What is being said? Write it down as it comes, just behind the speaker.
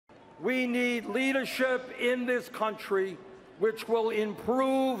We need leadership in this country which will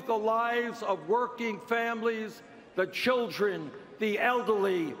improve the lives of working families, the children, the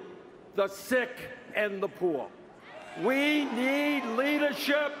elderly, the sick, and the poor. We need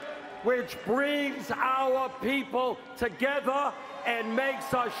leadership which brings our people together and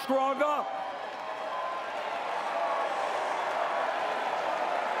makes us stronger.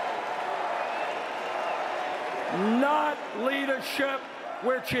 Not leadership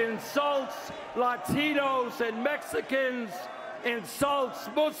which insults Latinos and Mexicans, insults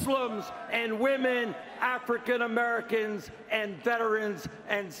Muslims and women, African Americans and veterans,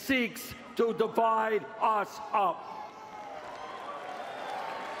 and seeks to divide us up.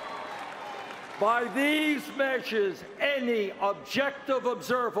 By these measures, any objective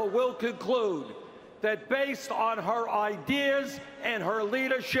observer will conclude that based on her ideas and her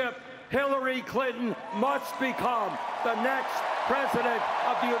leadership, Hillary Clinton must become the next President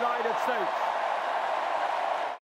of the United States.